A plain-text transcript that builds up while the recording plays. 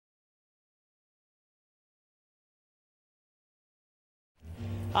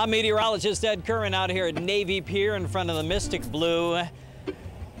I'm meteorologist Ed Curran out here at Navy Pier in front of the Mystic Blue.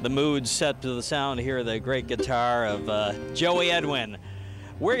 The mood's set to the sound here of the great guitar of Joey Edwin.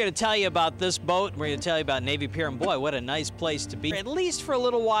 We're going to tell you about this boat. We're going to tell you about Navy Pier, and boy, what a nice place to be. At least for a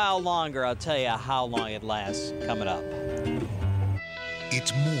little while longer. I'll tell you how long it lasts coming up.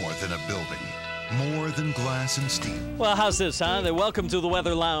 It's more than a building, more than glass and steel. Well, how's this, huh? Welcome to the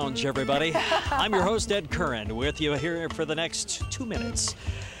Weather Lounge, everybody. I'm your host, Ed Curran, with you here for the next 2 minutes.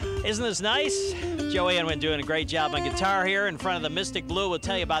 Isn't this nice? Joey Edwin doing a great job on guitar here in front of the Mystic Blue. We'll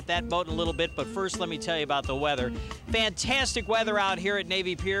tell you about that boat in a little bit, but first let me tell you about the weather. Fantastic weather out here at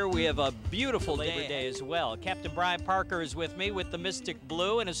Navy Pier. We have a beautiful Labor Day as well. Captain Brian Parker is with me with the Mystic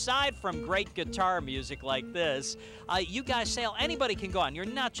Blue, and aside from great guitar music like this, you guys sail, anybody can go on. You're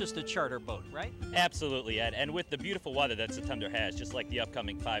not just a charter boat, right? Absolutely, Ed. And with the beautiful weather that September has, just like the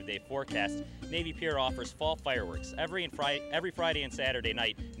upcoming 5-day forecast, Navy Pier offers fall fireworks. Every Friday and Saturday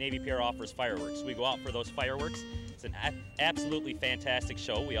night, Navy Pier offers fireworks. We go out for those fireworks. It's an absolutely fantastic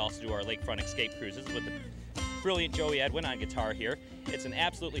show. We also do our lakefront escape cruises with the brilliant Joey Edwin on guitar here. It's an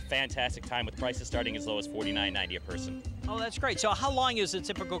absolutely fantastic time with prices starting as low as $49.90 a person. Oh, that's great. So how long is a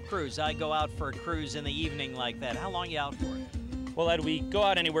typical cruise? I go out for a cruise in the evening like that. How long are you out for? Well, Ed, we go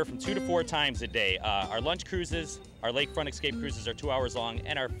out anywhere from 2 to 4 times a day. Our lunch cruises, our lakefront escape cruises are 2 hours long,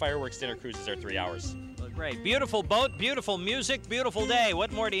 and our fireworks dinner cruises are 3 hours. Well, great. Beautiful boat, beautiful music, beautiful day.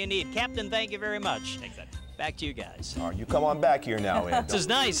 What more do you need? Captain, thank you very much. Thanks, Ed. Back to you guys. All right, you come on back here now, Ed. This is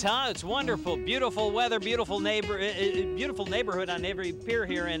nice, huh? It's wonderful. Beautiful weather, beautiful neighborhood on Navy Pier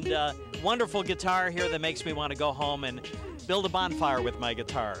here, and wonderful guitar here that makes me want to go home and build a bonfire with my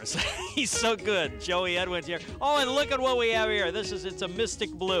guitars. He's so good. Joey Edwin's here. Oh, and look at what we have here. It's a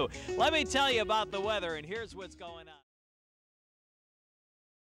Mystic Blue. Let me tell you about the weather, and here's what's going on.